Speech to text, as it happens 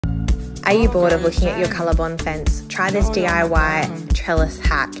Are you bored of looking at your colourbond fence? Try this DIY trellis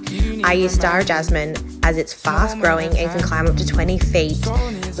hack. I use Star Jasmine as it's fast growing and can climb up to 20 feet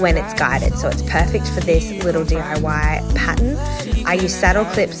when it's guided, so it's perfect for this little DIY pattern. I use saddle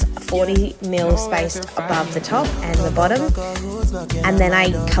clips 40mm spaced above the top and the bottom, and then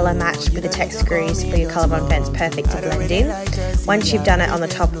I colour match with the Teks screws for your colourbond fence, perfect to blend in. Once you've done it on the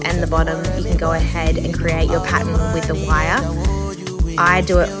top and the bottom, you can go ahead and create your pattern with the wire. I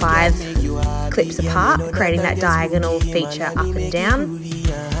do it 5 clips apart, creating that diagonal feature up and down.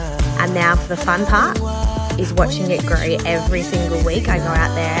 And now for the fun part is watching it grow every single week. I go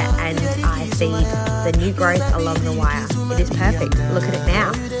out there and I feed the new growth along the wire. It is perfect. Look at it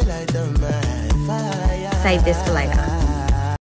now. Save this for later.